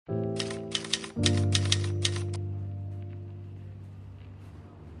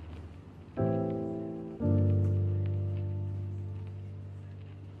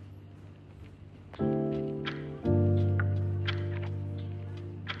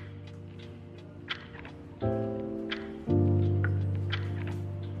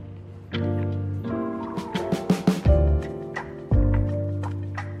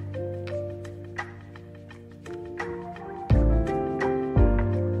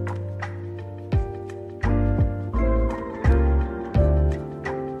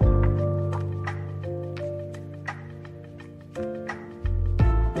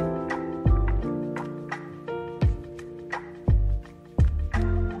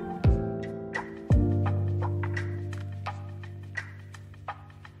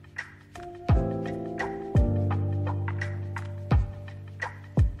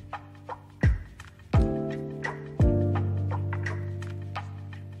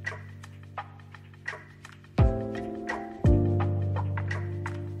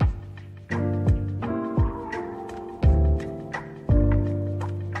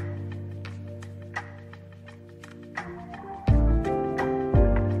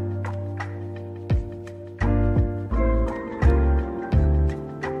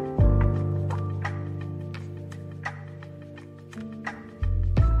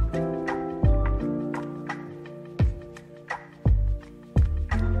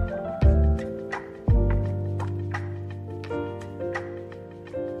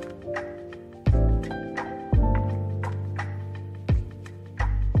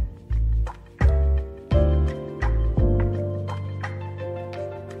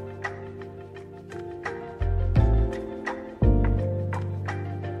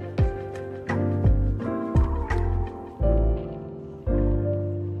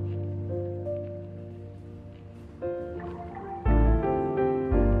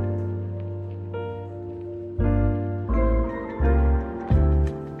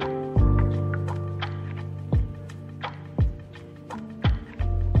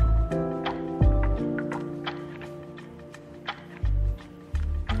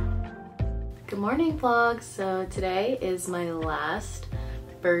Good morning, vlog. So today is my last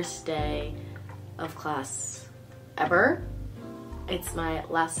first day of class ever. It's my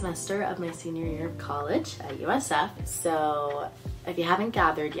last semester of my senior year of college at USF. So if you haven't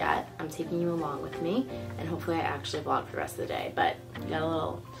gathered yet, I'm taking you along with me and hopefully I actually vlog for the rest of the day. But you got a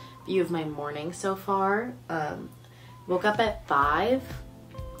little view of my morning so far. Woke up at 5.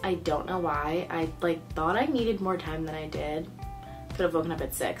 I don't know why. I thought I needed more time than I did. Could have woken up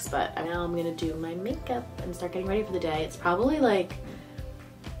at 6, but now I'm gonna do my makeup and start getting ready for the day. It's probably like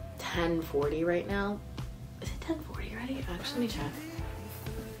 10:40 right now. Is it 10:40 already? Actually, let me check.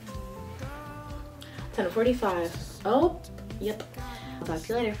 10:45. Oh, yep. I'll talk to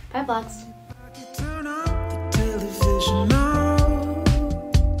you later. Bye, vlogs. Turn up the television on.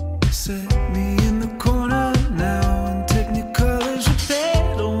 Set me in the corner now and technicolor's your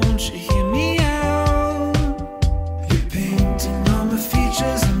bed. Oh, won't you hear me out? You're painting all my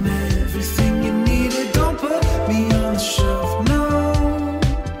features and everything you needed. Don't put me on the shelf, no.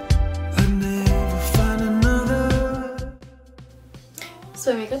 I'd never find another.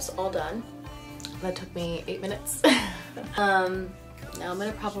 So my makeup's all done. That took me 8 minutes. Now I'm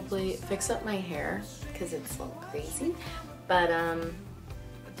gonna probably fix up my hair because it's a little crazy, but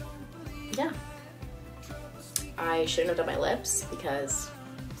yeah. I shouldn't have done my lips because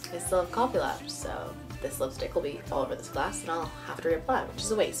I still have coffee left, so this lipstick will be all over this glass and I'll have to reapply, which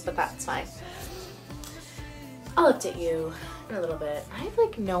is a waste, but that's fine. I'll update you in a little bit. I have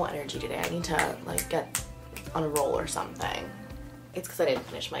like no energy today. I need to like get on a roll or something. It's because I didn't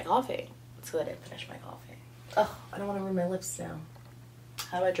finish my coffee. Oh, I don't want to ruin my lips now.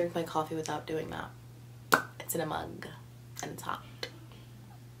 How do I drink my coffee without doing that? It's in a mug and it's hot.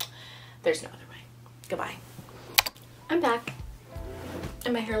 There's no other way. Goodbye. I'm back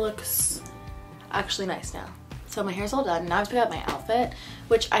and my hair looks actually nice now. So my hair's all done. Now I've picked out my outfit,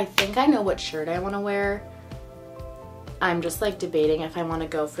 which I think I know what shirt I want to wear. I'm just like debating if I want to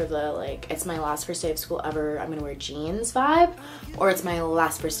go for the like, it's my last first day of school ever, I'm gonna wear jeans vibe, or it's my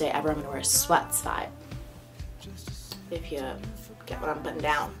last first day ever, I'm gonna wear sweats vibe. If you get what I'm putting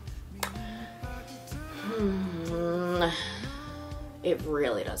down. It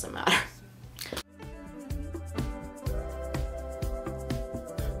really doesn't matter.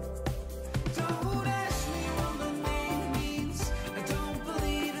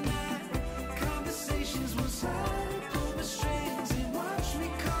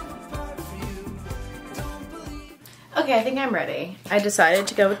 Okay, I think I'm ready. I decided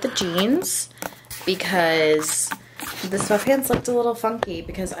to go with the jeans because the sweatpants looked a little funky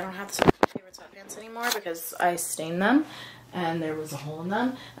because I don't have my favorite sweatpants anymore because I stained them and there was a hole in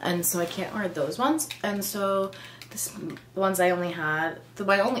them, and so I can't wear those ones. And so the ones I only had,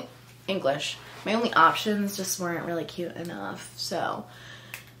 my only options just weren't really cute enough. So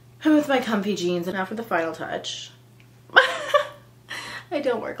I'm with my comfy jeans, and now for the final touch. I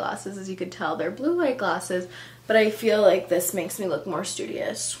don't wear glasses, as you can tell. They're blue light glasses, but I feel like this makes me look more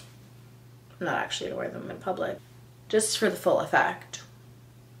studious. I'm not actually gonna wear them in public, just for the full effect.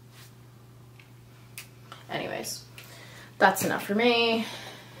 Anyways, that's enough for me.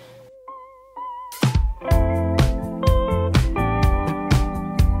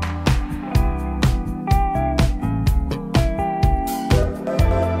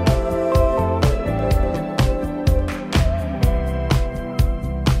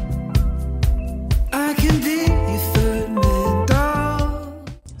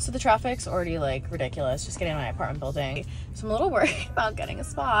 Traffic's already like ridiculous just getting to my apartment building, so I'm a little worried about getting a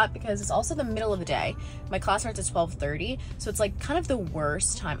spot because it's also the middle of the day. My class starts at 12:30, so it's like kind of the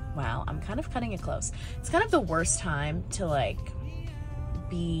worst time. Wow, I'm kind of cutting it close. It's kind of the worst time to like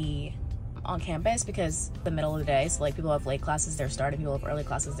be on campus because the middle of the day, so like people have late classes, they're starting, people have early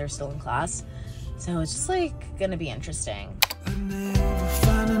classes, they're still in class, so it's just like gonna be interesting. I'd never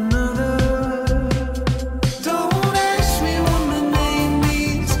find another.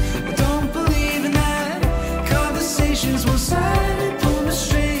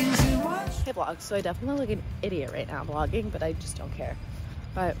 Hey vlog, so I definitely look like an idiot right now vlogging, but I just don't care.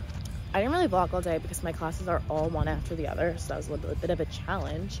 But I didn't really vlog all day because my classes are all one after the other, so that was a little bit of a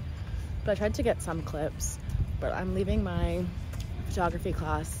challenge. But I tried to get some clips, but I'm leaving my photography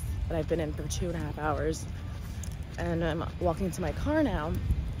class that I've been in for 2.5 hours, and I'm walking to my car now,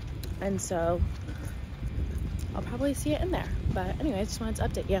 and so I'll probably see it in there. But anyway, I just wanted to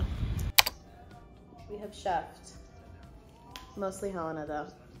update you. We have chefed, mostly Helena though,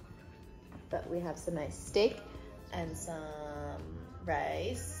 but we have some nice steak and some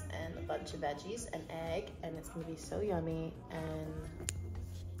rice and a bunch of veggies and egg, and it's gonna be so yummy, and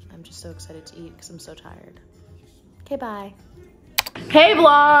I'm just so excited to eat because I'm so tired. Okay, bye. Hey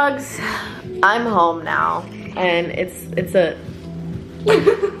vlogs! I'm home now and it's a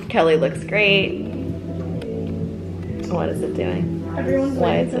Kelly looks great. What is it doing? Everyone's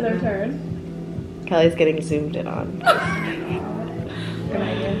waiting for their turn. Kelly's getting zoomed in on. Good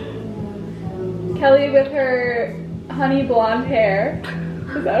idea. Kelly with her honey blonde hair.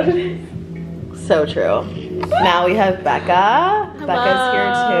 Is that what it is? So true. Now we have Becca. Hello.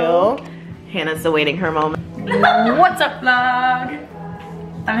 Becca's here too. Hannah's awaiting her moment. What's up, vlog?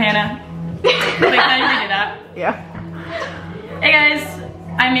 I'm Hannah. Wait, can I redo that? Yeah. Hey guys,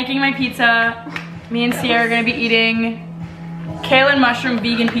 I'm making my pizza. Me and Sierra are gonna be eating kale and mushroom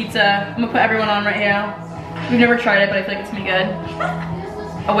vegan pizza. I'm gonna put everyone on right now. We've never tried it, but I feel like it's gonna be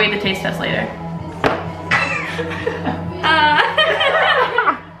good. I'll wait the taste test later.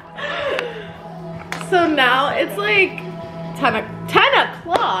 So now it's like 10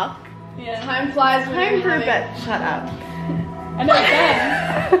 o'clock. Yeah, time flies when Time you're for having- bed. Shut up. I know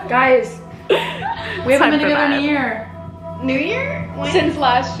it's Guys, we haven't Time been for together in a bed. year. New Year? Since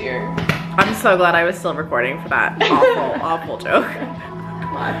last year. I'm so glad I was still recording for that awful, awful joke.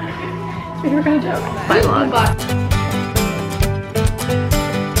 We were gonna joke. Bye, vlog.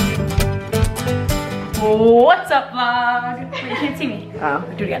 What's up, vlog? Wait, you can't see me. Oh.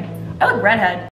 Do it again. I look redhead.